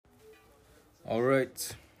All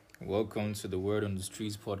right, welcome to the Word on the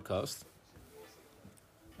Streets podcast.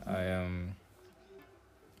 I am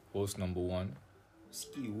host number one.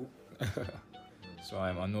 Skill. So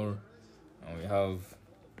I'm Anur, and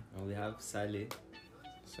And we have Saleh.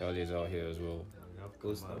 Sally is out here as well.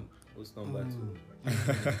 Host number two.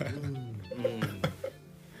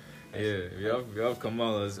 Yeah, we have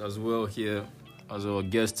Kamal as well here as our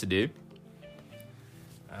guest today.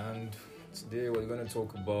 And today we're going to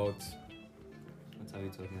talk about What are we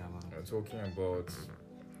talking about? we're talking about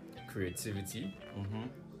creativity. Mm-hmm.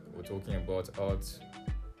 We're talking about art,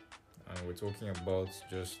 and we're talking about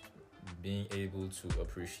just being able to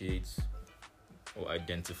appreciate or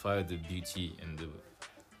identify the beauty in the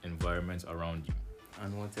environment around you.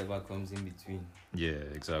 And whatever comes in between. Yeah,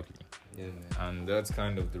 exactly. Yeah, man. And that's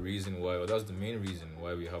kind of the reason why, or that's the main reason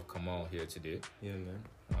why we have Kamal here today. Yeah, man.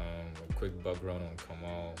 A quick background on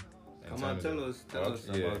Kamal. And Come on, tell us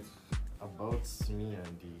Yeah. About me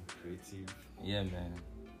and the creative Yeah, man.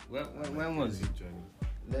 When was it? journey.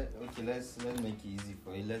 Let's make it easy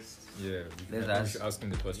for you. Yeah, Let's we ask- should ask him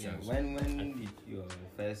the questions. When did your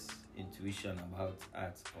first intuition about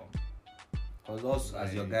art come? Because us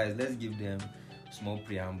as your guys, let's give them small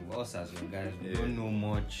preamble. Us as your guys, we Yeah. don't know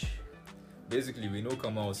much. Basically, we know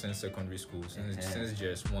Kamal since secondary school, since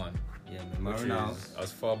JS1, Yeah, man. which Marina is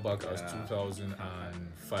as far back as Yeah.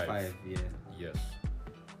 2005. 5, yeah. Yes.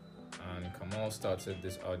 And Kamal started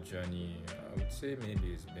this art journey, I would say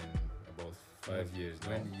maybe it's been about 5 years now.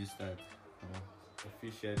 When did you start?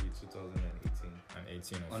 Officially 2018. And 18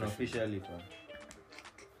 officially. Unofficially, fam.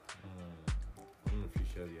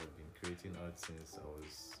 Unofficially, I've been creating art since I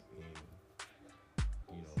was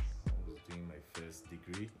I was doing my first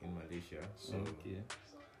degree in Malaysia. So Okay.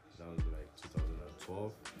 that was like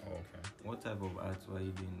 2012. Oh, okay. What type of art were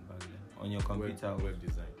you doing back then? On your computer? Web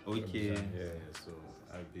design. Okay. Yeah. So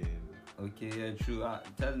I've been, Okay, yeah, true.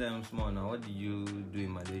 Tell them small now. What did you do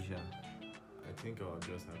in Malaysia? I think I'll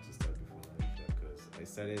just have to start before Malaysia because I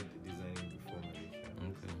started designing before Malaysia.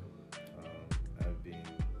 Okay. I've been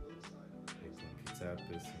a computer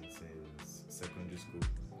person since secondary school,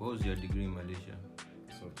 What was your degree in Malaysia?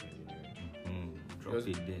 software engineering. Drop Just-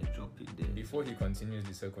 it there. Drop it there. Before he continues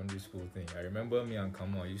the secondary school thing, I remember me and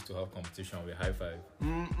Kamal used to have competition with High Five.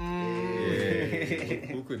 Yeah,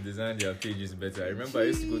 who could design their pages better? I remember I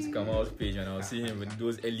used to go to Kamal's page and I was seeing him with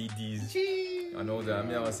those LEDs and all that. I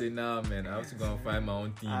mean, I was saying, nah, man, I have to go and find my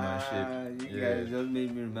own theme and shit. You Yeah. guys just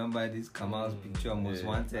made me remember this Kamal's picture, Most Yeah.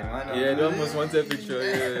 Wanted. Yeah, the most wanted picture.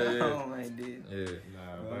 Yeah. Oh my days. Yeah.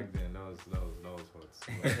 Nah, back then that was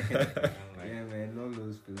hot. Yeah, man, all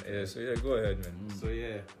those filters. Yeah, so yeah, go ahead, man. So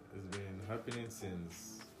yeah, it's been happening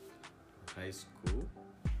since high school.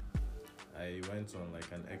 I went on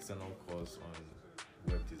like an external course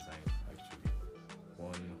on web design actually.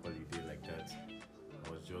 One holiday like that. I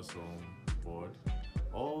was just bored.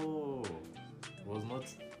 Oh, it was not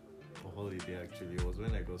a holiday actually. It was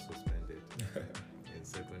when I got suspended in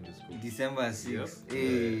secondary school. December 6th.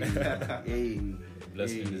 Yep. Hey,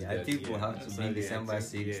 Blessing hey. is I dead. think we'll have to Sunday, be December I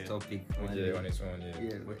think, 6th yeah. topic. one Yeah, day. on its own, yeah.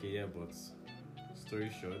 Yeah. Okay, yeah, but story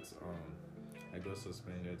short, I got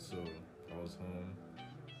suspended, so I was home,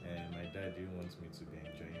 and my dad didn't want me to be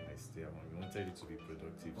enjoying my stay at home. He wanted it to be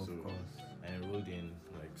productive, Of so course. I enrolled in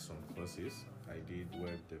like some courses. I did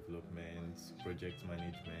web development, project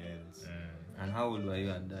management. And how old were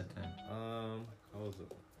you at that time? How was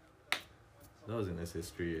it? That was in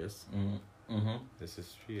SS3, yes. Mm-hmm.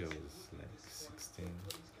 SS3, I was like 16,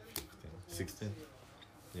 15, 16.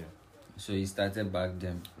 Yeah, So you started back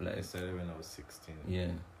then, I like, started when I was 16. yeah.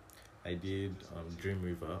 I did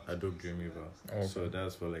Dreamweaver, Adobe Dreamweaver. Okay. So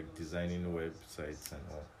that's for like designing websites and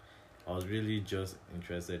all. I was really just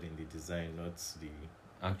interested in the design, not the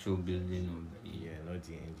Actual building of the not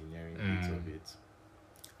the engineering bit of it.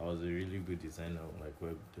 I was a really good designer on like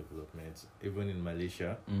web development. Even in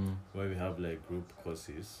Malaysia, where we have like group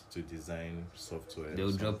courses to design software.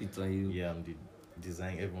 They'll So, drop it on you. Yeah, I'm the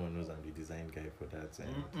design. Everyone knows I'm the design guy for that.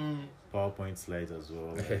 And PowerPoint slides as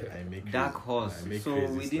well. I make Dark crazy- horse. I make So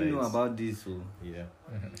crazy we didn't know slides. about this. So. Yeah.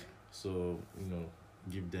 So,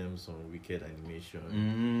 give them some wicked animation.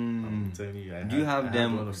 Mm. I'm telling you, Do you have I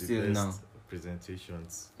them one of the still best now?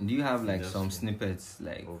 presentations Do you have like Just some me. snippets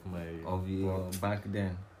like of my of your work. back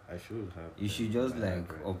then? I should have. You should them, just but I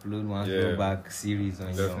like haven't. upload one Yeah. throwback series on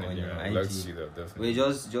Definitely, your man. I'd IG. like to see that, definitely. Wait,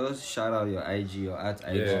 just shout out your IG, your at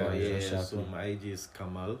IG. Yeah. or Yeah, just so sharply. my IG is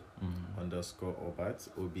Kamal Mm. _ Obat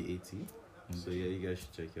OB80. So yeah, you guys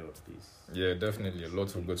should check it out, please. Yeah, definitely. A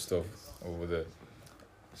lot of good stuff over there.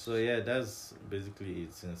 So yeah, that's basically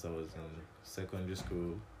it. Since I was in secondary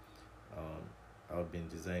school, I've been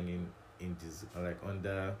designing in this like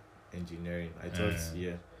under engineering. I thought,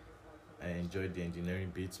 I enjoyed the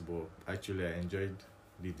engineering bits, but actually I enjoyed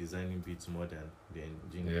the designing bits more than the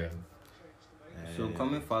engineering. So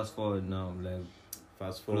coming fast forward now, like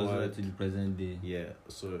fast closer forward to the present day. Yeah,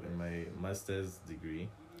 so in my master's degree,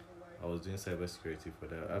 I was doing cybersecurity for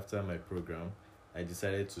that. After my program, I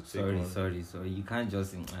decided to take on. Sorry. You can't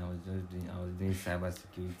just think I was doing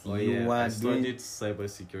cybersecurity. Oh I studied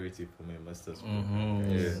cybersecurity for my master's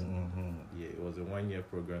program. Yeah, it was a 1-year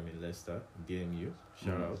program in Leicester, DMU.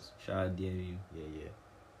 Shout out DMU. Yeah.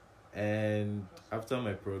 And after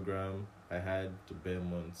my program, I had to bare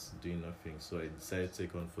months doing nothing, so I decided to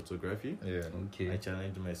take on photography. Yeah. Okay. I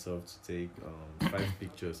challenged myself to take 5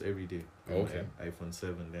 pictures every day. Okay. My iPhone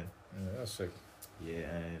 7 then. Yeah, that's sick.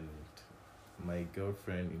 Yeah, and my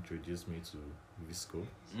girlfriend introduced me to Visco,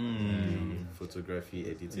 Mm. the photography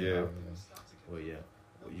editing Yeah. app. Oh yeah,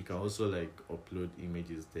 you can also like upload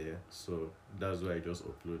images there. So that's why I just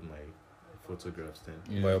upload my photographs then.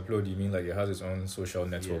 Yeah. By upload, you mean like it has its own social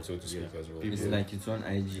network, Yeah, so to speak, yeah. as well. People- It's like it's on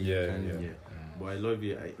IG. Yeah, kind of. Yeah. But I love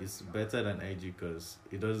it. It's better than IG because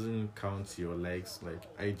it doesn't count your likes like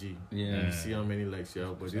IG. Yeah. You see how many likes you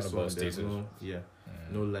have, but It's this not one about there's status.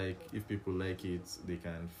 no like. If people like it, they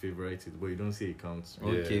can favorite it, but you don't see it counts.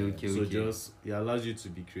 Okay. So just it allows you to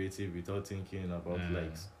be creative without thinking about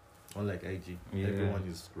likes. Unlike IG, Yeah. everyone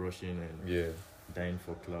is rushing and Yeah. dying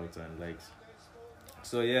for clout and likes.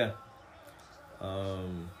 So yeah,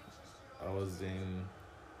 I was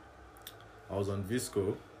on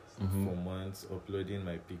Visco for months uploading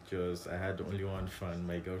my pictures. I had only one fan,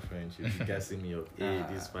 my girlfriend. She was gassing me up. Hey,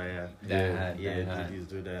 this fire. Do this,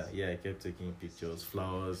 do that. Yeah, I kept taking pictures,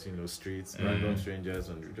 flowers, streets, random strangers,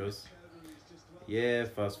 and just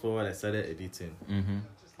fast forward, I started editing.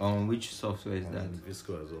 On which software is On that?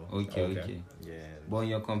 Visco as well. Okay. Yeah. But on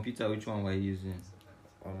your computer, which one were you using?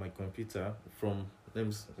 On my computer from let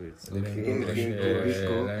me wait. Visco.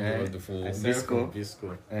 The full. I started from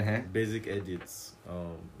Visco. Visco. Basic edits.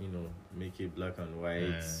 Make it black and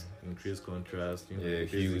white, increase contrast. Yeah,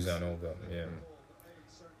 hues and all that. Yeah.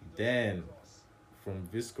 Then from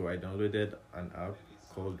Visco, I downloaded an app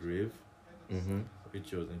called Rave,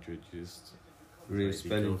 which was introduced. Rave,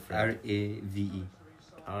 spelling RAVE.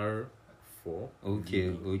 R4. Okay.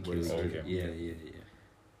 Okay. Yeah.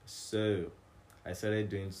 So I started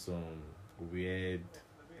doing some weird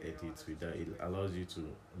edits with that. It allows you to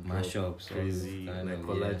Mash draw up crazy kind like of,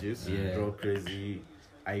 collages, yeah. draw crazy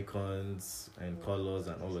icons and colors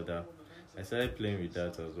and all of that. I started playing with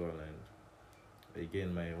that as well, and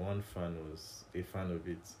again, my one fan was a fan of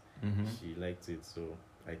it. She liked it, so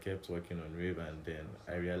I kept working on Rave, and then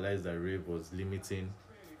I realized that Rave was limiting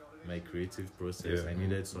my creative process. Yeah. I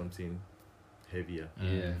needed something heavier,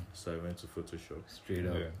 Yeah. so I went to Photoshop. Straight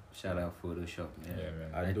up. Yeah. Shout out Photoshop, man. Yeah,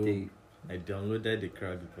 man. Although I downloaded the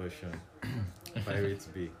cracked version, Pirate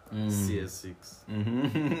Bay, CS6.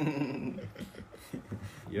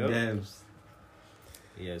 Yep. Devs.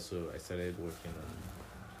 Yeah, so I started working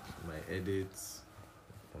on my edits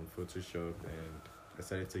on Photoshop, and I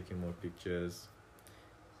started taking more pictures.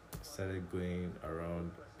 Started going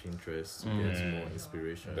around Pinterest to get more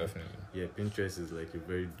inspiration. Definitely. Yeah, Pinterest is like a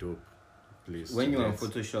very dope place. When to you were on get-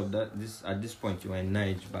 Photoshop, at this point you were in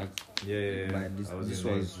Nige back. yeah. But this I was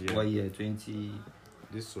in Nigeria. what year? 2018.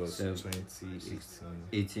 This was Seven-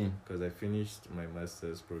 2018 because I finished my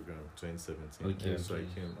master's program 2017. Okay. So I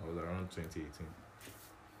was around 2018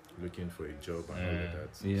 looking for a job and all of that.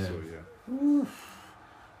 Yeah. So yeah.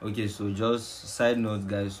 Okay, so just side note,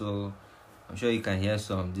 guys. So I'm sure you can hear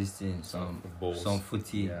some this thing, some balls.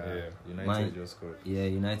 footy. Yeah. United Mine- just scored. Yeah,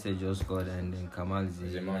 United just scored, and then Kamal is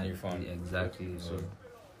He's a Man U fan. Exactly. So, Yeah.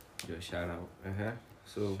 your shout out.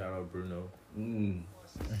 So, Shout out Bruno. mm,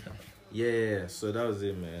 Yeah, so that was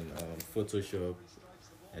it, man. Photoshop,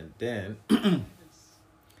 and then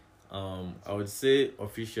I would say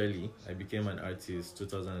officially I became an artist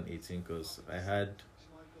 2018 because I had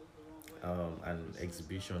an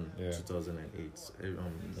exhibition 2008.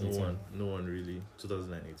 No one really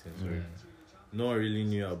 2018. Sorry, no one really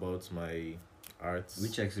knew about my art.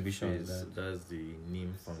 which exhibition is phase. that? That's the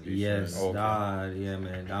NIM Foundation. Yes, Okay. yeah,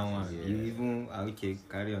 man, that one. Yeah. You even okay?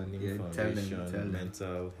 Carry on. NIM Yeah, Foundation, tell them.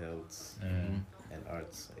 mental health and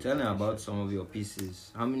arts. Tell them about some of your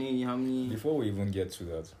pieces. How many? Before we even get to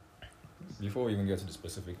that, before we even get to the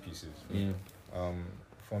specific pieces, Yeah.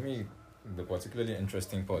 For me, the particularly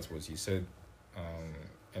interesting part was he said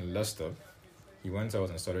in Leicester, he went out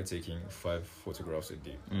and started taking 5 photographs a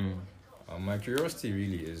day. My curiosity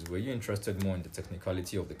really is, were you interested more in the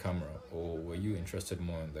technicality of the camera, or were you interested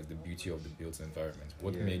more in like the beauty of the built environment?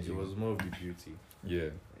 What made you? It was more of the beauty.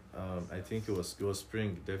 Yeah. I think it was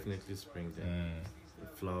spring, definitely spring then.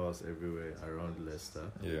 flowers everywhere around Leicester.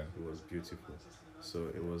 Yeah. It was beautiful. So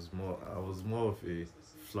it was more. I was more of a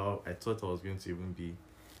flower. I thought I was going to even be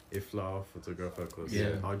a flower photographer because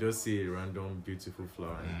Yeah. I'll just see a random beautiful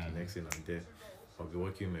flower and Mm. the next thing I'm there. I'll be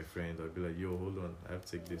working with my friend. I'll be like, yo, hold on, I have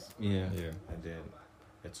to take this. Yeah. Yeah. And then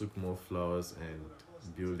I took more flowers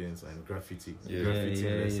and buildings and graffiti. Yeah. Graffiti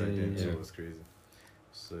in Yeah, Leicester yeah, then yeah. too was crazy.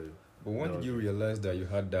 So But when That did you realize that you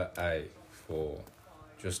had that eye for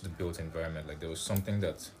just the built environment? Like there was something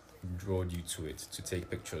that drew you to it, to take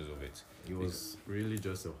pictures of it. it was really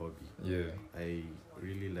just a hobby. Yeah. I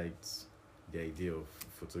really liked the idea of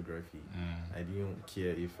photography. Mm. I didn't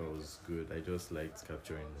care if I was good. I just liked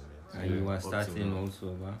capturing moments. And you were Up to starting now.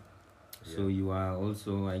 also, ba? Yeah. So you are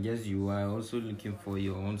also, I guess you are also looking for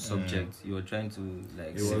your own subject. You were trying to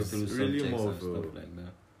like It sift was through really subjects more and of a- stuff like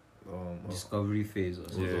that. a- Discovery phase or it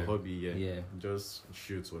something. was Yeah. a hobby, yeah. Yeah. Just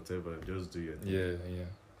shoot whatever, just do your thing. Yeah, yeah.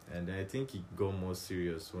 And I think it got more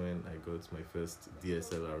serious when I got my first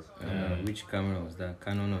DSLR. Which camera was that?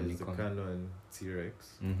 Canon or It's the Nikon? Canon T-Rex.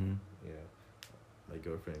 Mm-hmm. Yeah, my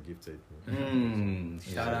girlfriend gifted me.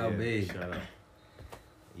 Shout out, babe. Shout out.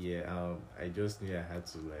 Yeah, I just knew I had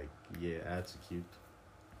to I had to keep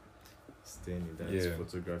staying in that Yeah.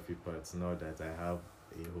 photography part. Now that I have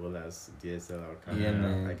a whole ass DSLR camera, Yeah, I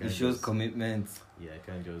man. can't It shows just, commitment. yeah, I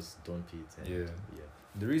can't just dump it. And, Yeah. yeah.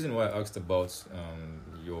 The reason why I asked about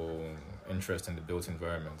your interest in the built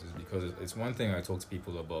environment is because it's one thing I talk to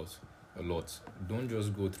people about a lot. Don't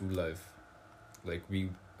just go through life. Like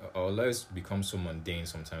our lives become so mundane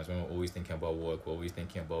sometimes when we're always thinking about work, we're always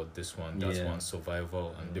thinking about this one, that Yeah. one,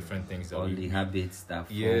 survival, and different things that All we the habits that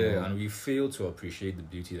form. yeah, and we fail to appreciate the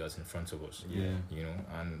beauty that's in front of us. Yeah. You know,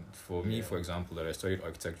 and for me, Yeah. for example, that I studied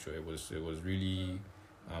architecture, it was really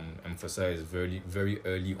emphasized very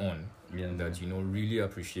early on Yeah. that really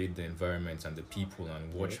appreciate the environment and the people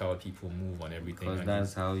and watch how people move and everything. Because And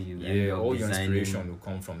that's how you end yeah, up all your designing. inspiration will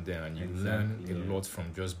come from there, and you learn Exactly, a yeah. lot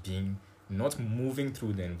from just being not moving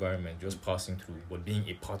through the environment, just passing through, but being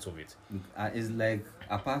a part of it. It's like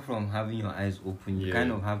apart from having your eyes open, you Yeah.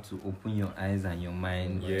 kind of have to open your eyes and your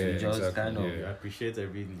mind Yeah, to just exactly, kind of yeah. You appreciate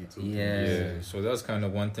every little Yeah. Yeah, so that's kind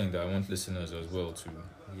of one thing that I want listeners as well to. thing.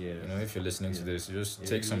 Yeah. If you're listening to Yeah. this, just Yeah,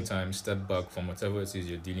 take some really. time, step back from whatever it is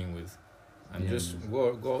you're dealing with, and Yeah. just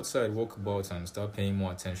go outside, walk about, and start paying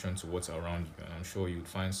more attention to what's around you. And I'm sure you'd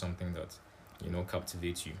find something that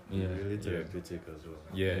captivates you. Yeah. Really Yeah. therapeutic as well.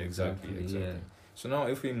 Yeah, exactly. Yeah. So now,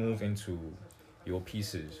 if we move into your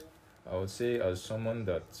pieces, I would say as someone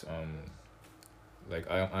that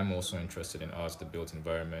I'm also interested in art, the built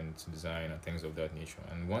environment, design, and things of that nature.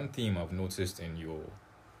 And one theme I've noticed in your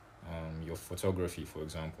photography, for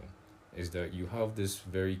example, is that you have this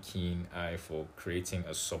very keen eye for creating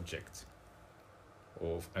a subject,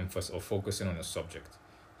 or focusing on a subject.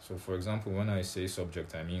 So, for example, when I say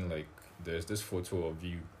subject, I mean like there's this photo of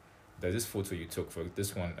you. There's this photo you took for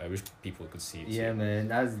this one. I wish people could see it. Yeah, man,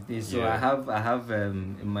 that's the thing. So Yeah. I have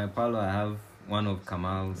in my parlor I have one of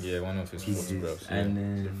Kamal's Yeah, one of his pieces, photographs. Yeah.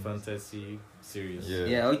 and The fantasy series. Yeah.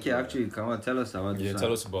 yeah, okay, actually, Kamal, tell us about this. Yeah, one.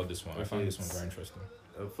 tell us about this one. I Okay, found this one it's- very interesting.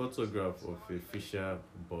 A photograph of a fisher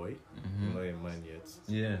boy, Mhm. not a man yet.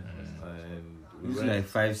 Yeah, And he's went- like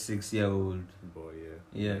 5-6-year-old, boy,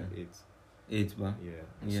 Yeah. like 8. 8, ba? Yeah.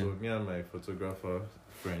 Yeah. So me and my photographer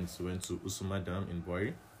friends went to Usuma Dam in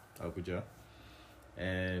Bwari, Abuja,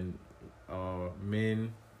 and our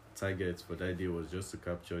main target for that day was just to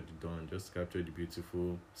capture the dawn, just to capture the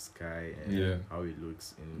beautiful sky and Yeah. how it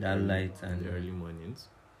looks in That light in and the early mornings.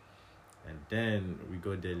 And then we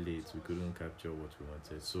got there late. We couldn't capture what we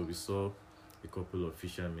wanted, so we saw a couple of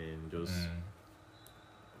fishermen just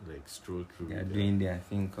like stroll through. they're with doing their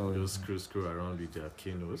thing called. just screw around with their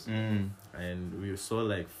canoes, Mm. and we saw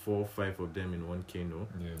like 4 or 5 of them in one canoe.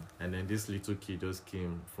 Yeah. And then this little kid just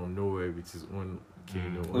came from nowhere with his own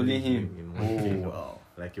canoe. Only him. in one Oh, canoe, wow.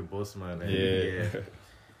 like a boss man. And Yeah.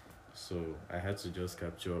 So I had to just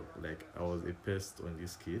capture, like, I was a pest on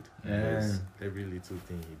this kid. Yeah. Because every little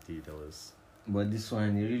thing he did, I was. But this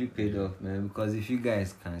one, it really paid off, man. Because if you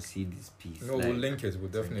guys can see this piece, No, like, we'll link it. We'll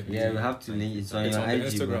definitely. yeah, we have to link it. It's on It's your on the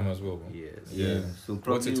IG, Instagram bro. as well. Bro. Yes. Yeah. So What's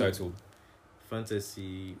probably it titled?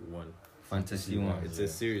 Fantasy 1. Fantasy One. It's Yeah. a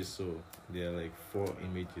series, so there are like 4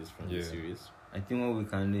 images from the Yeah. series. I think what we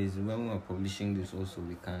can do is when we are publishing this, also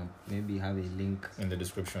we can maybe have a link. In the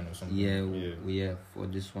description or something. Yeah, Yeah. for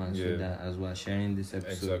this one, so Yeah. that as we're sharing this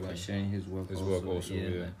episode, Exactly. we're sharing his work. His also. work also, yeah.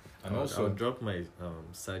 man. And I'll also, drop my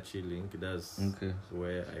Sachi link. That's Okay.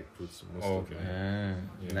 where I put most Oh, of okay. my.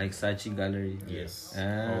 Yeah. Like Sachi Gallery. Yes.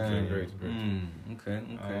 Okay, great.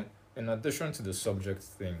 Okay. in addition to the subject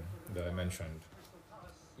thing that I mentioned,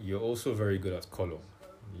 you're also very good at color.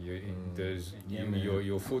 There's Yeah, man.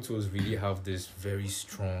 your photos really have this very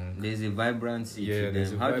strong. There's a vibrancy Yeah, to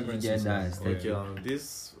there's them. a How did you vibrancy get to that them. aesthetic? Okay,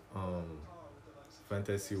 this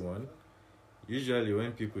fantasy one. Usually,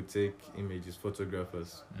 when people take images,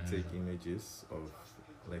 photographers take images of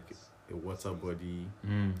like a water body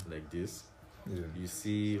Mm. like this. Yeah. You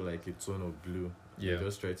see like a tone of blue. Yeah. You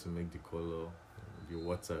just try to make the color, the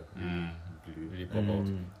water really blue. Really pop out.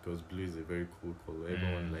 Mm. Because blue is a very cool color.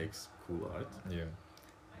 Everyone Mm. likes cool art. Yeah.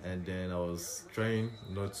 And then I was trying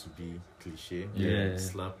not to be cliche. Yeah.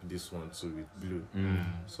 Slap this one too with blue. Mm.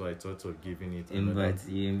 So I thought of giving it another,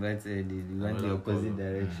 You invited it. You went the another opposite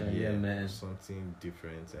color. direction. Yeah, man. Something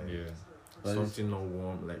different and Yeah. But something not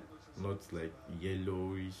warm, like not like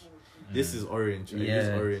yellowish. This is orange. I use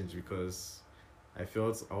Yeah. orange because I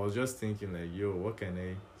felt I was just thinking like, yo, what can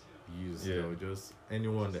I use? Yeah. Or just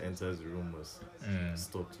anyone that enters the room must Mm.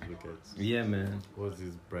 stop to look at Yeah, man. what's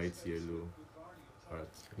this bright yellow art.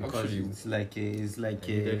 Because Actually, it's like I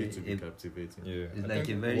needed it to be captivating. Yeah, It's I like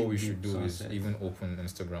think a very what we deep should do is sunset. even open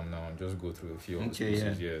Instagram now and just go through a few of the Okay,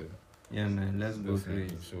 pieces. Yeah, yeah, man. Let's go through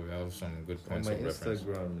definitely. it. So we have some good On points my of reference.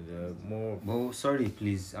 Instagram, more But sorry,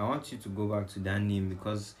 please. I want you to go back to that name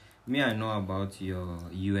because me, I know about your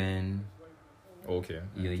UN, Okay.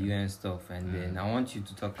 your okay. UN stuff, and Mm. then I want you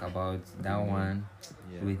to talk about that one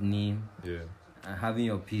yeah. with Neem Yeah. and having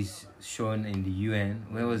your piece shown in the UN.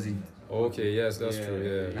 Where was it? Okay. Yes, that's Yeah, true.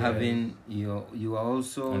 Yeah. yeah. Having you are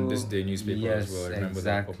also On This Day newspaper yes, as well. I remember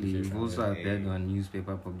exactly. that You've publication. also yeah. appeared on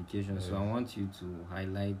newspaper publications, so Yeah. I want you to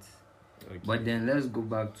highlight. Okay. But then let's go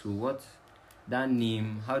back to what that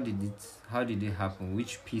name. How did it happen?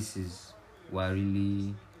 Which pieces were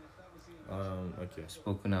really okay.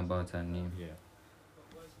 spoken about her name? Yeah.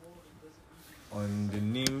 On the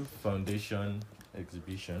NIM Foundation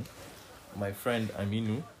exhibition, my friend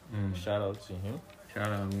Aminu, shout out to him, Shout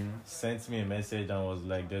out, you know. sent me a message and was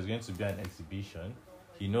like, "There's going to be an exhibition.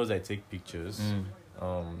 He knows I take pictures.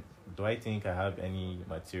 Do I think I have any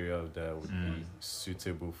material that would be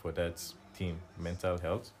suitable for that theme, mental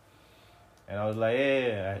health?" And I was like,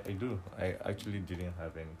 "Yeah, I do. I actually didn't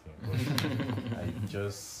have anything, but I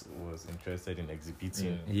just was interested in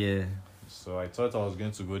exhibiting." Yeah. So I thought I was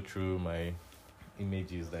going to go through my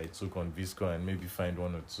images that I took on Visco and maybe find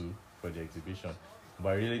one or two for the exhibition. But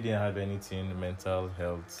I really didn't have anything mental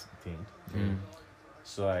health themed.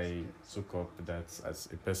 So I took up that as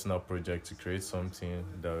a personal project to create something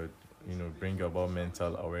that would, bring about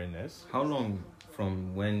mental awareness. How long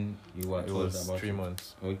from when you were It told was about 3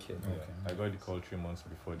 months. Okay. Yeah, I got the call 3 months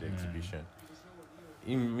before the exhibition.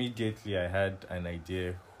 Immediately, I had an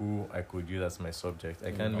idea who I could use as my subject.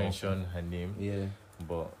 I can't Okay. mention her name, Yeah.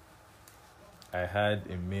 but I had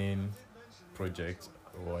a main project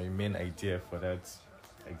or a main idea for that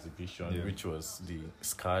exhibition, Yeah. which was the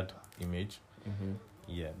scarred image. Mm-hmm.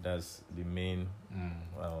 Yeah, that's the main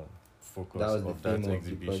focus That was the of that theme of the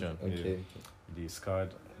exhibition. project. Okay. The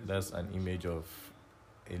scarred, that's an image of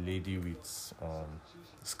a lady with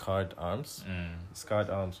scarred arms. Scarred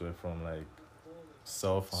arms were from like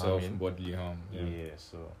self-harming. Bodily harm. Yeah,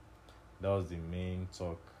 so that was the main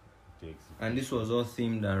talk of the exhibition. And this was all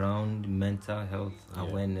themed around mental health Yeah.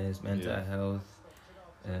 awareness, mental Yeah. health,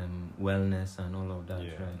 wellness, and all of that,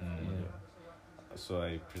 Yeah. right? Yeah. So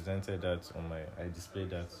I presented that I displayed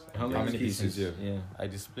that. How How many many pieces? pieces? Yeah. I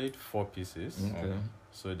displayed 4 pieces. Okay.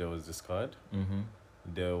 So there was the scarred. Mm-hmm.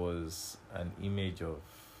 There was an image of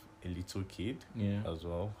a little kid Yeah. as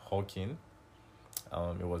well, hawking.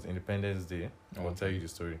 It was Independence Day. I'll Okay. tell you the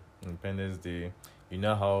story. Independence Day. You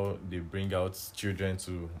know how they bring out children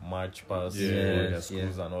to march past Yes, their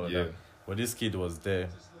schools and all of Yeah. that. But this kid was there,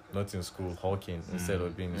 not in school, hawking instead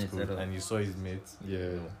of being in Instead school. of- And he saw his mates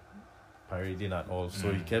Yeah. parading and all.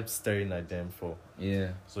 So he kept staring at them for.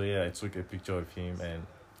 Yeah. So yeah, I took a picture of him and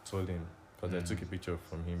told him, because I Mm. took a picture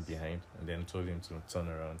from him behind and then told him to turn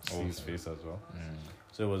around, see his Okay. face as well.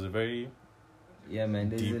 So it was a very, Yeah, man.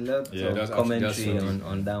 There's Deep. a lot Yeah, of that's actually- that's commentary so on, deep.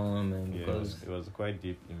 on that one, man. yeah, Because it was a quite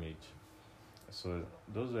deep image. So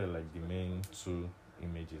those were like the main 2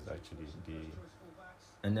 images actually.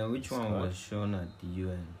 and then which one Scarred. was shown at the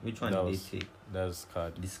UN? Which one That did was they take? That's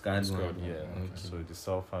card. The scarred one. Scarred, Yeah. Okay. So the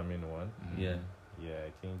self-harming one. Yeah. Yeah,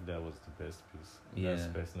 I think that was the best piece. Yeah.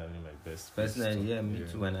 That's personally my best piece. Personally, yeah, me Yeah.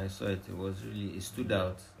 too. When I saw it, it was really it stood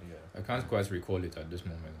out. Yeah. I can't quite recall it at this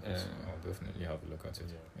moment. Yeah. So I'll definitely have a look at it.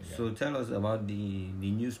 Yeah. again. So tell us about the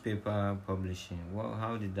newspaper publishing.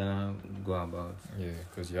 How did that go about? Yeah,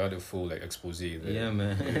 because you had a full expose there. Yeah,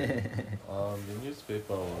 man. The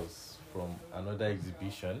newspaper was from another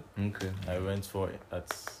exhibition Okay. I went for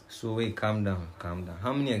at. So wait, calm down.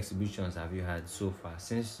 How many exhibitions have you had so far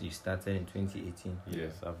since you started in 2018?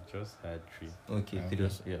 Yes, I've just had 3. Okay, Okay.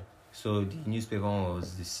 3. Yeah. So the newspaper one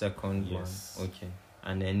was the second Yes. one. Okay.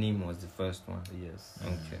 And the name was the first one. Yes.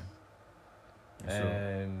 Okay.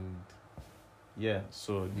 And yeah,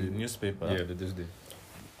 so the newspaper. Yeah, this day.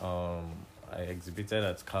 I exhibited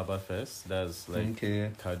at Kaba Fest. That's like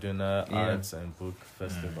Okay. Kaduna Yeah. Arts and Book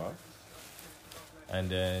Festival. And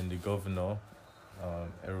then the governor,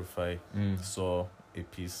 Erufai, saw a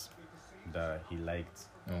piece that he liked,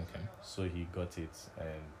 Okay. so he got it,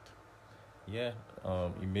 and yeah,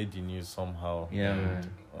 he made the news somehow. Yeah, and,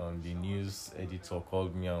 man. the news editor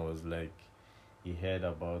called me and was like, he heard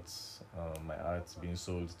about my art being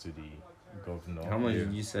sold to the governor. How much Yeah.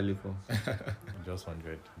 did you sell it for? Just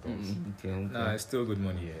 $100. Okay. Nah, it's still good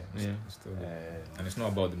money. Yeah. Yeah. It's still good. And And it's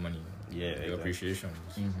not about the money. yeah, The exactly. appreciation.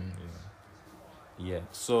 Mhm. Yeah,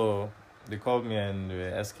 so they called me and they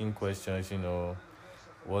were asking questions,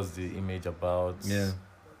 what's the image about, Yeah.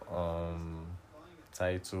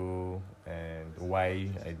 title, and why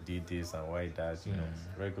I did this and why that,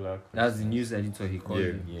 regular That's the questions. news editor he called Yeah.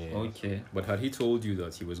 you. Yeah. Okay. But had he told you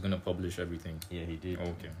that he was gonna publish everything? Yeah, he did.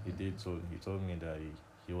 Okay. He did. So he told me that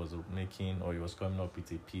he was making, or he was coming up with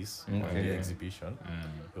a piece on Okay. the exhibition.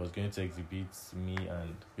 Mm. He was going to exhibit me,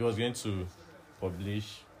 and he was going to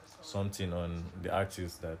publish something on the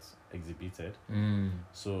artist that exhibited.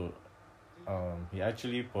 So he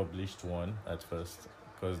actually published one at first,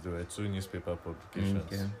 because there were 2 newspaper publications.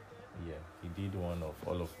 Okay. Yeah, he did one of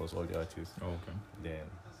all of us, all the artists. Okay. Then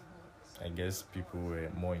I guess people were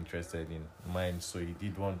more interested in mine, so he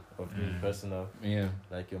did one of me personal, Yeah.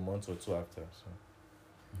 like a month or 2 after. So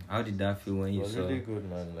How did that feel when it you was saw? really good,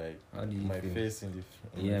 man. Like How did you my feel? face in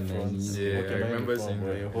Yeah, the man, front. you- Yeah, okay, I not in remember the front, seeing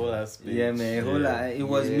but that. a whole ass page. Yeah, man. Whole it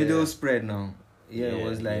was Yeah. middle spread now. Yeah, it Yeah,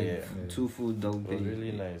 was like yeah. 2 full double It was page.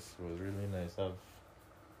 really nice. It was really nice.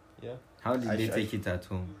 Yeah, How did I they sh- take it at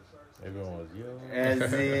home? everyone was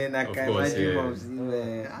As in, I Of can course, imagine yeah. from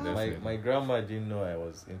seeing, Definitely. my grandma didn't know I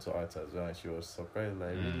was into art as well, and she was surprised,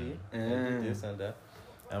 like, really? I did this and that.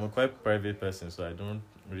 I'm a quite private person, so I don't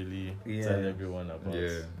really Yeah. tell everyone about Yeah, my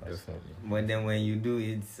stuff. definitely. But then when you do,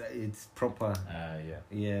 it's proper. Yeah.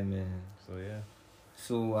 Yeah, man. So yeah.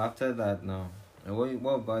 So after that, now, what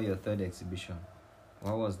about your third exhibition?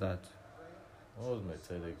 What was that? What was my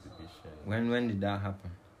third exhibition? When did that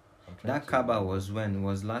happen? I'm trying That to Kaba remember. was when? It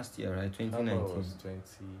was last year, right? Kaba 2019. was 20.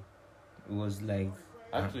 It was like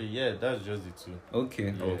Actually, yeah, that's just the 2.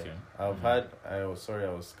 okay. Yeah. Okay. I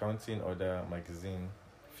was counting other magazine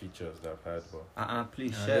features that I've had, but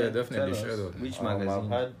Please Ah, share. yeah, definitely tell us share that. Which I've magazine?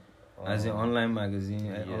 had As an online magazine,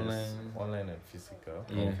 yes, online. online and physical.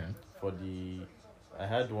 Yeah. Okay. I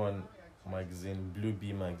had one magazine, Blue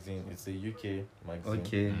Bee magazine. It's a UK magazine.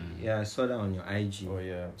 Okay. Yeah, I saw that on your IG. Oh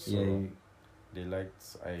yeah. So Yeah. they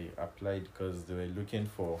liked. I applied because they were looking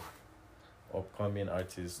for upcoming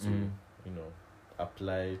artists to,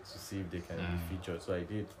 apply to see if they can be featured. So I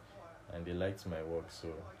did, and they liked my work, so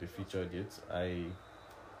they featured it. I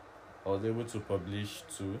was able to publish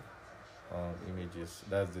 2 images.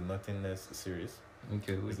 That's the Nothingness series.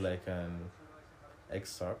 Okay. It's like an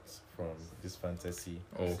excerpt from this fantasy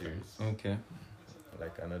Okay. series, Okay.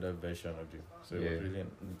 like another version of it. So it Yeah. was really.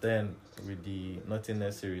 Then with the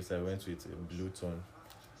Nothingness series, I went with a blue tone,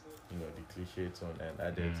 the cliche tone, and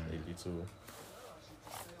added a little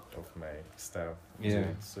of my style to Yeah.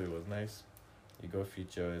 it. So it was nice. It got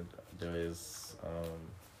featured. There's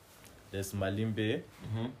Malimbe.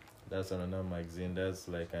 That's another magazine. That's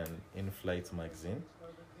like an in-flight magazine.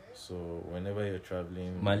 So whenever you're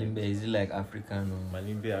traveling, Malimbe, is it like African or?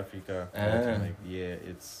 Malimbe Africa. Ah. Yeah,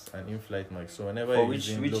 it's an in-flight mag. So whenever For you're which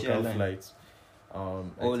using local airline? flights, I Oh,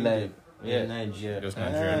 think like yeah, Nigeria. Just Ah.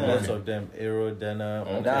 Nigerian. lots of them, Aero, Dana,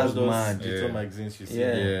 Oh, that's all those mad. little Yeah. magazines you see.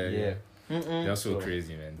 Yeah. Yeah. Mm-mm. That's so So-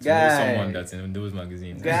 crazy, man. To Guy. know someone that's in those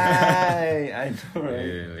magazines. Guy, I know, right?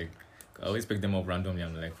 Yeah, like I always pick them up randomly.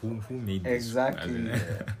 I'm like, who made this? Exactly. As in-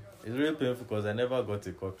 Yeah. It's really painful because I never got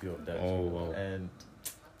a copy of that. Oh, wow. And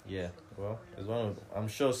yeah, well, it's one of. I'm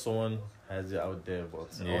sure someone has it out there, but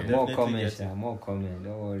I'll Yeah. More definitely comments, get it. yeah, more comment.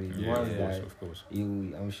 Don't worry. The Yeah, ones of course, that of course.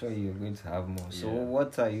 I'm sure you're going to have more. So, Yeah.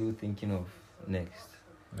 what are you thinking of next?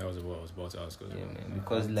 That was what I was about to ask. Yeah, man.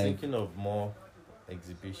 Because I'm like, thinking of more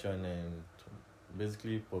exhibition and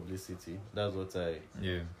basically publicity. That's what I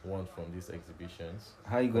Yeah. want from these exhibitions.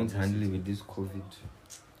 how are you going to handle it publicity. with this COVID?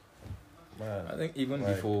 Man, I think even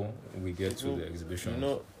Right. before we get to People- the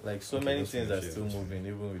exhibition, like so Okay, many let's things are finish still it. moving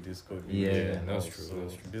even with this COVID. Yeah, and that's all. true, So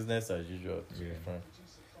that's true. business as usual. To be Yeah. frank.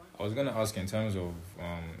 I was gonna ask in terms of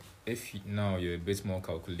if now you're a bit more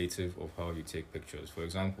calculative of how you take pictures. For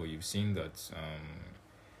example, you've seen that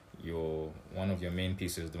your one of your main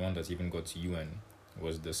pieces, the one that even got to UN,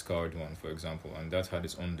 was the scarred one, for example, and that had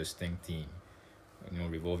its own distinct theme,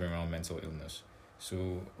 revolving around mental illness.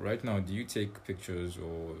 So right now, do you take pictures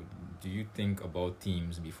or do you think about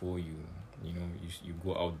themes before you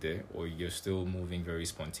go out there, or you're still moving very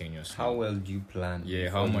spontaneously? How well do you plan? Yeah,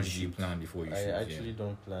 how much do you plan before you I shoot? actually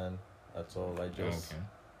don't plan at all. I just Okay.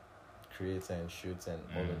 create and shoot and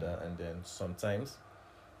all of that, and then sometimes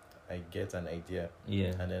I get an idea,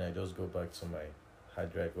 Yeah. and then I just go back to my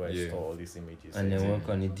hard drive where I Yeah. store all these images, And then Yeah. work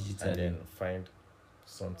on it and digitally. then find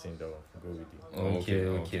something that will go with it.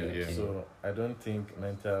 Okay. yeah. So I don't think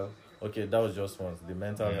mental. Okay, that was just once. The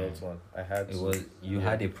mental Mm. health one, I had It to, was you yeah.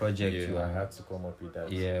 had a project Yeah. you I had. had to come up with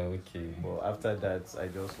that. Yeah, okay. But after that, I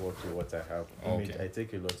just work with what I have. Okay. I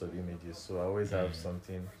take a lot of images, so I always have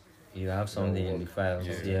something. You have something in the files.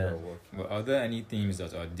 Yeah. Yeah. that'll work. But are there any themes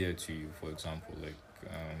that are dear to you? For example, like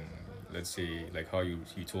let's say like how you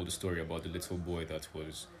told the story about the little boy that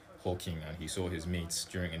was hawking and he saw his mates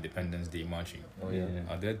during Independence Day marching. Oh yeah.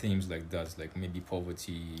 Are there themes like that, like maybe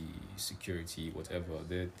poverty, security, whatever? Are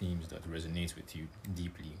there themes that resonate with you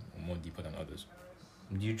deeply, or more deeper than others?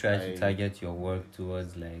 Do you try to I- target your work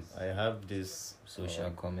towards like I have this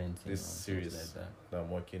social commenting this or things series like that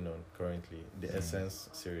I'm working on currently, the Mm. Essence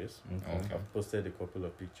series. that? Okay. I've posted a couple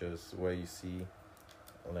of pictures where you see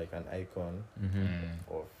like an icon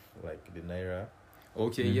Mm-hmm. of like the Naira.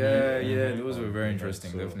 Okay, Mhm, yeah, mhm. those were very Mhm.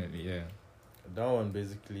 interesting, So- definitely, yeah. That one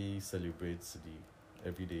basically celebrates the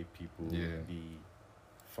everyday people, Yeah. the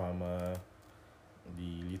farmer,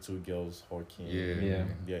 the little girls hawking, Yeah.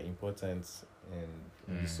 their importance in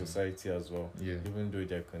Mm. the society as well. Yeah. Even though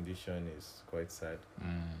their condition is quite sad,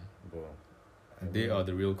 but I They mean, are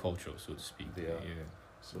the real culture, so to speak. They are. Yeah.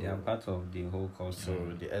 so They are part of the whole culture.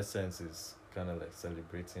 so the essence is kind of like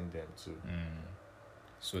celebrating them too.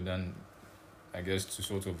 So then, I guess to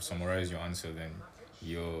sort of summarize your answer, then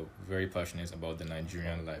you're very passionate about the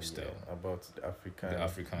Nigerian lifestyle. Yeah, about the African, The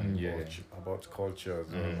African, yeah. about culture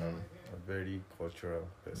as well. Mm. I'm a very cultural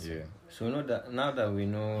person. Yeah. So now that we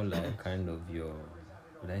know like kind of your,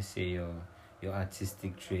 would I say your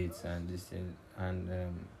artistic traits and this thing, and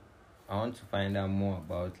I want to find out more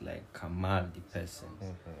about like Kamal the person,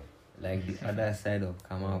 Mhm. like the other side of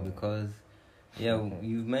Kamal, because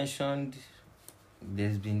you mentioned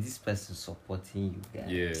there's been this person supporting you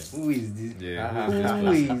guys. Yeah. Who is this? Yeah,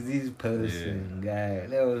 Who is this person, guy?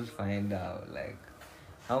 Let us find out. Like,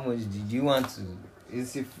 how much did you want to?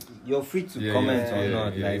 Is if you're free to Yeah, comment yeah, or yeah,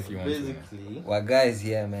 not? yeah, like, if you want to. Basically, well, guys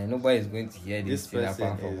here, man. Nobody's going to hear this this thing person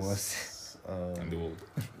apart from us. is And the world.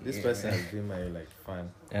 this Yeah. person has been my like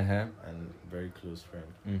fan Uh-huh. and very close friend,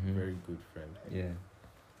 Mm-hmm. very good friend. Yeah.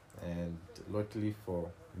 And luckily for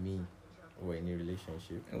me, we're in a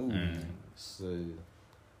relationship. Ooh. So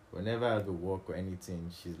whenever I go work or anything,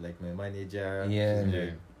 she's like my manager, Yeah. she's Yeah.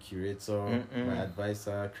 my curator, Mm-mm. my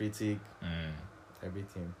advisor, critic, Mm.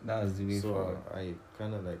 everything. That was the way So forward. I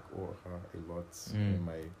kind of like owe her a lot Mm. in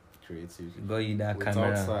my creative. Got you that Without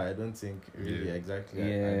camera. her, I don't think really Yeah. exactly.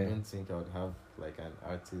 Yeah. I don't think I would have like an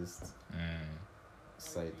artist Mm.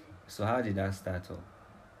 side. So how did that start up?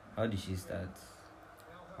 How did she start?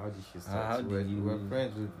 How did she start? How did you- We're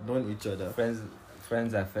friends. We've known each other.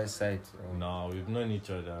 Friends at first sight. Or? No, we've known each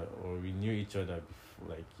other, or we knew each other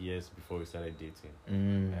before, like years before we started dating.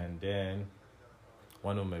 Mm. And then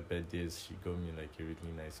one of my birthdays, she got me like a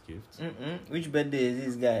really nice gift. Which birthday is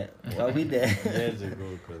this guy? Are we there? Years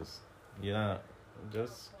ago, because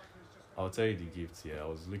I'll tell you the gift here. I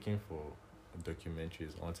was looking for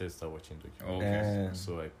documentaries. I wanted to start watching documentaries. Okay. Yeah.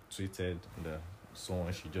 So I tweeted that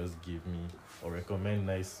someone should just give me or recommend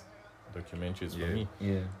nice documentaries Yeah. for me.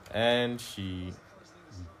 Yeah. And she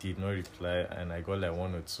did not reply, and I got like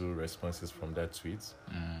 1 or 2 responses from that tweet.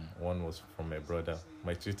 Mm. One was from my brother.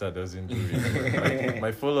 My Twitter doesn't do it.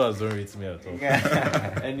 my followers don't rate me at all.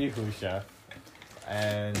 Anywho, Sha.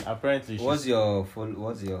 And apparently What's your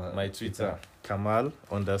my Twitter, Kamal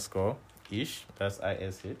 _ ish. That's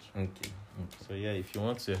ISH. Okay. So yeah, if you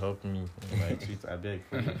want to help me in my tweet, I beg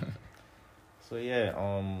for you. So yeah,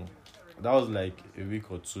 that was like a week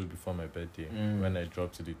or 2 before my birthday when I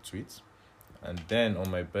dropped the tweet. And then on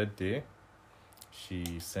my birthday,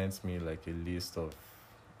 she sent me like a list of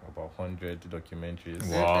about 100 documentaries.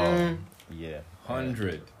 Wow. Yeah.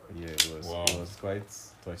 100. Yeah, it was. Wow. It was quite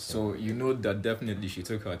touching. So you know that definitely she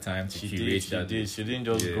took her time to curate that. She didn't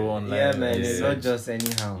just Yeah. go online. Yeah, man, and it's Yeah. not just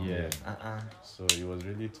anyhow. Yeah. So So it was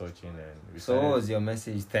really touching, and we what was your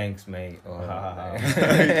message? Thanks, mate. Or,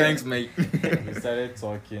 Thanks, mate. we started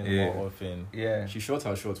talking Yeah. more often. yeah. She shot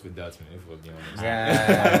her shot with that, man, if we're being honest.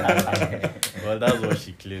 Yeah. Well, that's what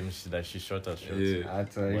she claims, that she shot her shot. Yeah. I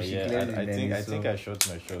thought But she yeah, claimed I it, then think it's I so- shot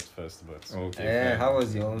my shot first, but Okay. Yeah, fine. how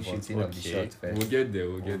was your own But shooting of the okay. shot first? We'll get there.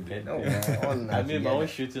 We'll get there. No, man, all I mean, my own together.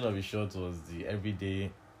 shooting of the shot was the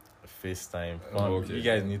everyday FaceTime. Oh, okay. You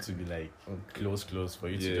guys need to be like Okay. close for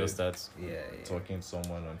you to Yeah. just start Yeah, talking to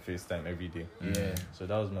someone on FaceTime every day. yeah, So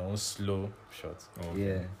that was my own slow shot. Okay.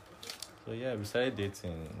 yeah. So yeah, we started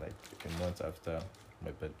dating like a month after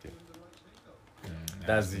my birthday. Mm,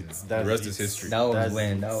 That's yeah. it. The That's rest it. is history. That was That's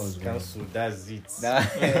when. it. That was when. Cancel. That's it.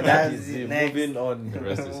 That's is it. it. Next. Moving on. The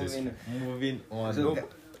rest is history. Moving on. So, No,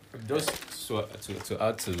 just so to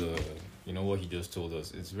add to the what he just told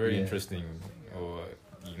us, it's very Yeah. interesting, or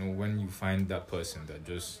when you find that person that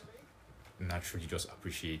just naturally just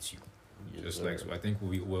appreciates you, just like, so I think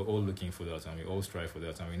we're all looking for that, and we all strive for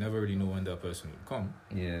that, and we never really know when that person will come,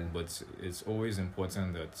 yeah. but it's always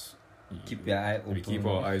important that Keep your eye open. we keep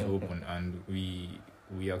our eyes open, and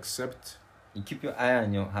we accept. You keep your eye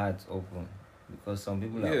and your heart open, because some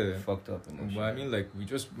people are Yeah. fucked up emotionally. But I mean, like, we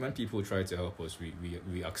just, when people try to help us,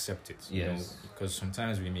 we accept it. Yes. Because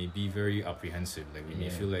sometimes we may be very apprehensive. Like, we may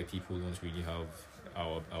Yeah. feel like people don't really have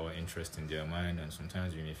our interest in their mind, and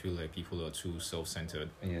sometimes we may feel like people are too self-centered.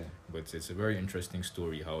 Yeah. But it's a very interesting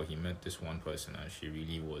story how he met this one person, and she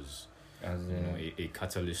really was, As a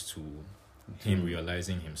catalyst to him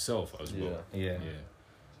realizing himself as well. yeah. Yeah.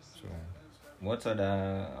 So. What other?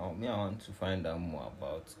 I want to find out more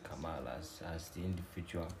about Kamal as the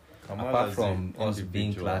individual. Kamal Apart as from an us being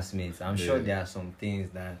individual, classmates, I'm sure Yeah. there are some things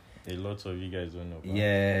that. a lot of you guys don't know. About.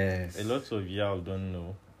 Yes. A lot of y'all don't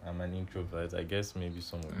know. I'm an introvert. I guess maybe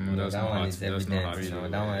some of you. No, that's that not one hard. is That's not evident. hard You know, to-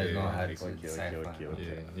 that one is yeah, not hard okay, to okay, decipher. okay.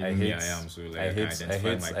 Yeah, I even me, hate- I am, so like I I can hate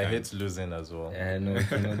identify my kind. losing as well. No,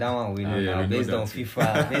 that one we know Yeah, now. we know Based that on too.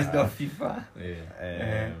 FIFA. Based on FIFA.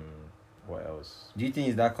 Yeah. What else? Do you think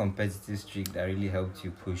it's that competitive streak that really helped you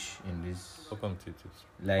push in this? So competitive.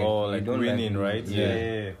 Like, Oh, you like don't winning, like, right?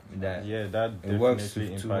 Yeah. Yeah. That That it works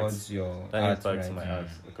definitely impacts. towards your That art, impacts right? my Mm. art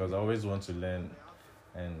because I always want to learn,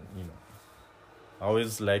 and I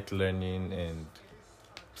always like learning and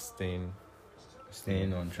staying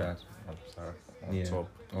Staying on track, on Yeah. top.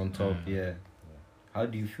 on top. Mm. Yeah. How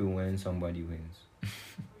do you feel when somebody wins?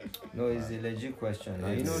 No, it's a legit question.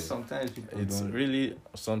 Like, It's- sometimes people It's don't. really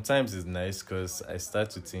sometimes it's nice because I start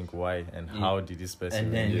to think why and Yeah. how did this person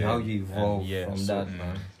And then win. how you evolve yeah, from so- that, Mm.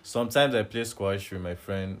 man. Sometimes I play squash with my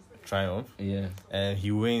friend Triumph Yeah. and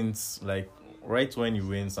he wins like right when he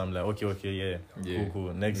wins I'm like okay yeah. Yeah.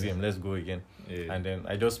 Cool next Yeah. game let's go again Yeah. and then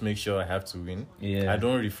I just make sure I have to win. Yeah. I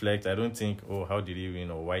don't reflect. I don't think, oh, how did he win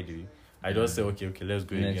or why did he? I just say, Mm. okay, let's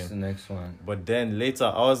go next again. next one. But then later,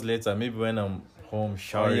 hours later, maybe when I'm home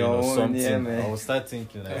showering your or own, something, yeah, man. I will start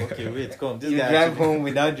thinking like, okay, wait, come, this You guy, drive actually, home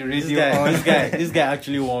without the this radio guy, on. this guy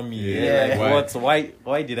actually won me. Yeah. Like,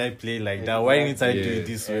 why did I play like that? Why didn't I do Yeah. it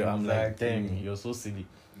this way? I'm like, Exactly. damn, you're so silly.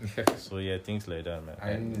 So yeah, things like that, man.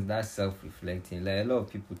 I mean, that's self-reflecting. Like, a lot of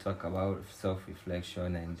people talk about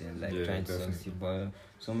self-reflection and then like Yeah, trying to definitely. succeed, but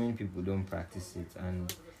so many people don't practice it.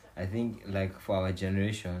 And I think, like, for our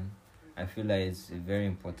generation, I feel like it's a very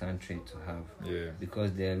important trait to have, Yeah.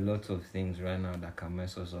 because there are lots of things right now that can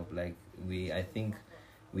mess us up. Like, I think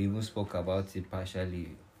we even spoke about it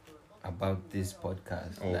partially about this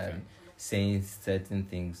podcast, Okay. like saying certain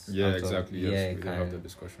things. Yeah, out of- exactly. yeah, Yes, we did kind have of. the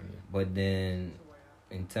discussion. Yeah. But then,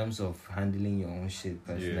 in terms of handling your own shit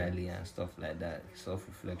personally and stuff like that,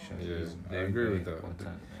 self-reflection Yeah, is I very, agree very with that.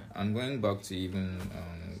 important. And going back to even,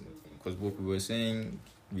 because what we were saying,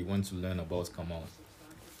 we want to learn about Kamal.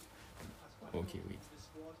 Okay, wait.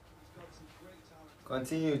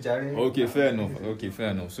 Continue, Jerry. Okay, fair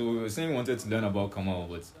enough. So we were saying we wanted to learn about Kamal,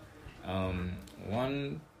 but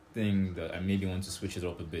one thing that I maybe want to switch it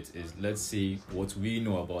up a bit is, let's say what we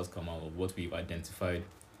know about Kamal, or what we've identified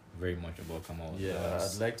very much about Kamal. Yeah,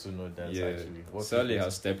 I'd like to know that Yeah, actually. What Sally people-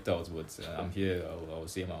 has stepped out, but I'm here. I'll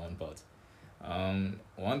say my own part.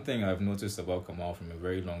 One thing I've noticed about Kamal from a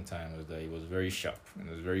very long time was that he was very sharp and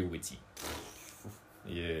was very witty.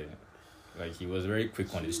 Yeah, like he was very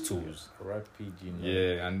quick on his toes. Rapid, you know.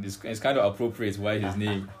 Yeah, and it's kind of appropriate why his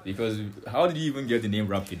name, because how did he even get the name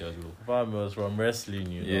Rapid as well? Fam was from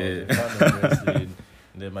wrestling, you know. Yeah. The fan of wrestling.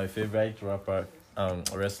 Then my favorite rapper,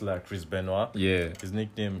 wrestler Chris Benoit. Yeah. His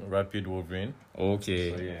nickname Rapid Wolverine.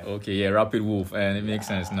 Okay. So, yeah. Okay. Yeah. Rapid Wolf, and it makes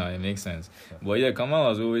sense now. It makes sense. But yeah, Kamal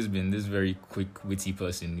has always been this very quick, witty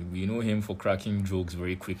person. We know him for cracking jokes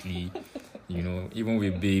very quickly. You know, even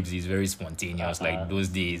with babes, he's very spontaneous. Like those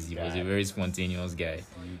days, he was a very spontaneous guy.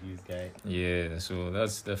 This guy. Yeah, so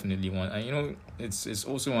that's definitely one. And you know, it's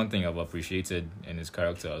also one thing I've appreciated in his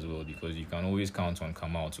character as well, because you can always count on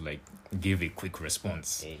Kamal to like give a quick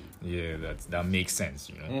response. Hey. Yeah, that makes sense.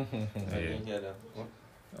 You know. I didn't hear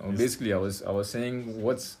that. Basically, I was saying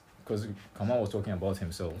what's because Kamal was talking about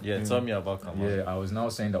himself. Yeah, tell me about Kamal. Yeah, I was now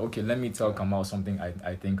saying that okay, let me tell Kamal something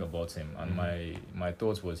I think about him, and my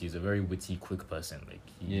thoughts was he's a very witty, quick person. Like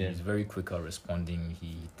he's very quick at responding.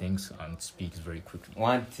 He thinks and speaks very quickly.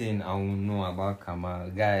 One thing I will know about Kamal,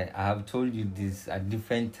 guy, I have told you this at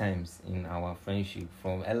different times in our friendship,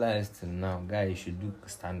 from LS to now, guy, you should do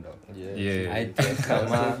stand up. Yeah.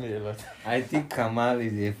 I think Kamal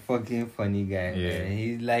is a fucking funny guy. Yeah. Man.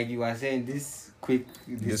 He's like you were saying, this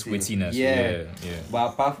This wittiness. Yeah. Yeah.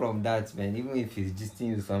 But apart from that, man, even if he's just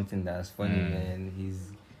you something that's funny, man,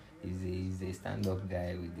 he's a stand-up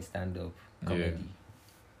guy with the stand-up comedy.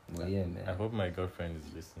 But yeah, man. I hope my girlfriend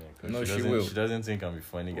is listening. 'Cause No, she doesn't- will. She doesn't think I'm a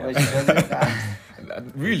funny guy. Well, she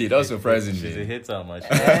doesn't- Really, that's surprising. She's a me. hater, man.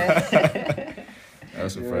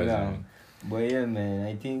 That's surprising. me. But yeah, man,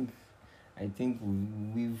 I think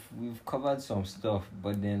we've covered some stuff,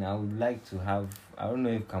 but then I would like to have, I don't know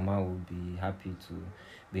if Kamal would be happy to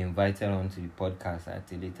be invited onto the podcast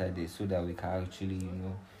at a later date, so that we can actually,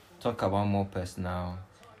 talk about more personal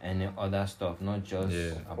and other stuff, not just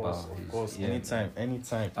about Of course. his,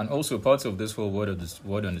 Anytime. And also, part of this whole Word on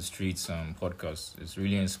the Streets podcast is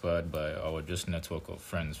really inspired by our just network of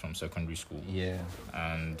friends from secondary school. Yeah.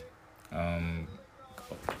 And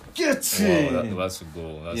Get wow, that's a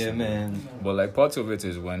goal. That's a goal. man. But like part of it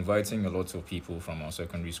is we're inviting a lot of people from our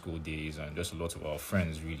secondary school days and just a lot of our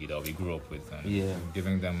friends really that we grew up with, and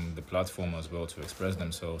giving them the platform as well to express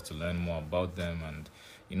themselves, to learn more about them, and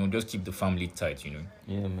just keep the family tight.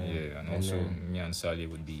 Yeah, man. Yeah, and also me and Sally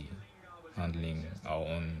would be handling our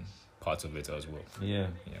own part of it as well. Yeah.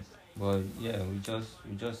 But yeah, we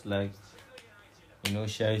just like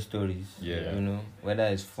share stories. Yeah. Whether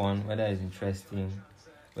it's fun, whether it's interesting,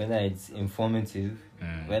 whether it's informative,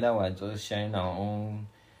 whether we're just sharing our own,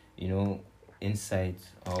 insights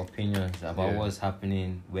or opinions about what's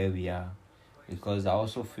happening where we are. Because I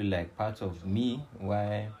also feel like part of me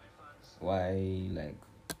why like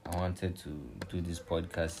I wanted to do this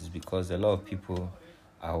podcast is because a lot of people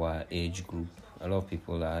our age group, a lot of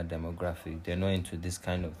people our demographic, they're not into this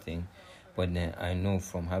kind of thing. But then I know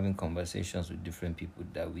from having conversations with different people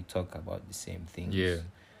that we talk about the same things. Yeah.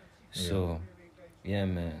 So, yeah,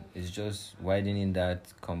 man, it's just widening that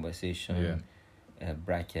conversation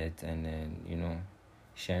bracket, and then,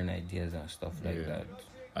 sharing ideas and stuff like that.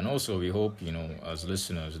 And also, we hope, as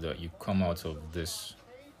listeners, that you come out of this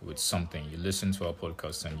with something. You listen to our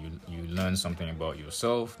podcast and you learn something about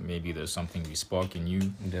yourself. Maybe there's something we spark in you.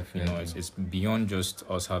 Definitely. It's beyond just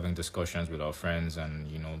us having discussions with our friends and,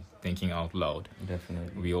 thinking out loud.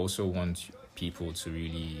 Definitely. We also want people to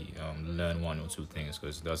really learn one or two things,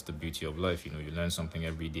 because that's the beauty of life. You learn something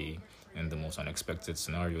every day in the most unexpected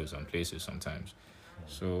scenarios and places sometimes.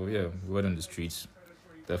 So, yeah, Word on the Streets.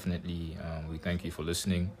 Definitely, we thank you for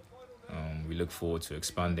listening. We look forward to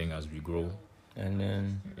expanding as we grow. And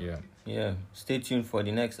then, stay tuned for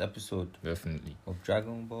the next episode. Definitely. Of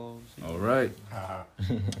Dragon Balls. All right.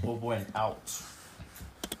 Bobo and out.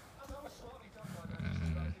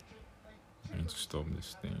 I need to stop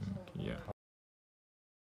this thing. Yeah.